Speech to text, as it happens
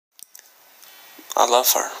I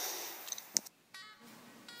love her.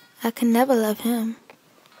 I could never love him.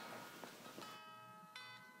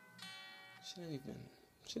 She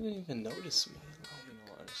didn't even notice me. I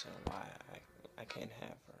don't understand why I can't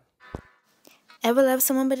have her. Ever love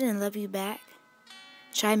someone but didn't love you back?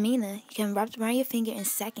 Try Mina. You can wrap it around your finger in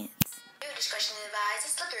seconds. Your discretion advised.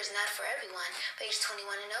 This liquor is not for everyone. Age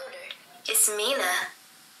 21 and older. It's Mina.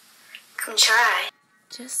 Come try.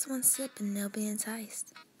 Just one sip and they'll be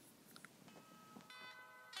enticed.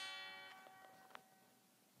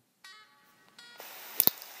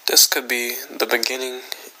 This could be the beginning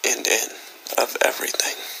and end of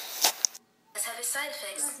everything. Let's have its side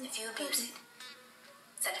effects if you abuse it.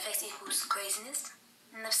 Side effects equals craziness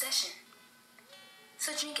and obsession.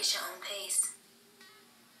 So drink at your own pace.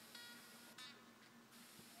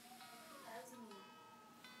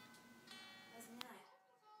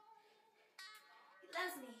 He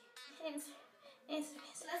loves me. Answer. He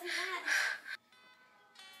loves me not.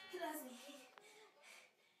 He loves me.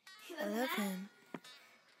 I love him.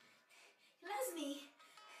 He loves me.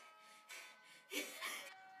 The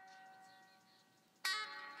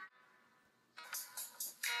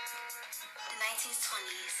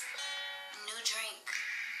 1920s. New drink.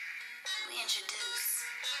 We introduce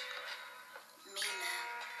Mina.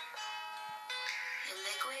 Your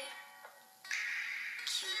liquid.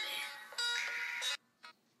 Cupid.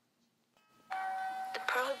 The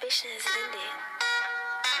prohibition has ended.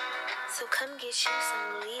 So come get you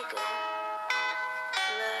some legal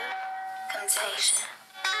love. Come taste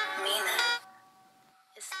Mina.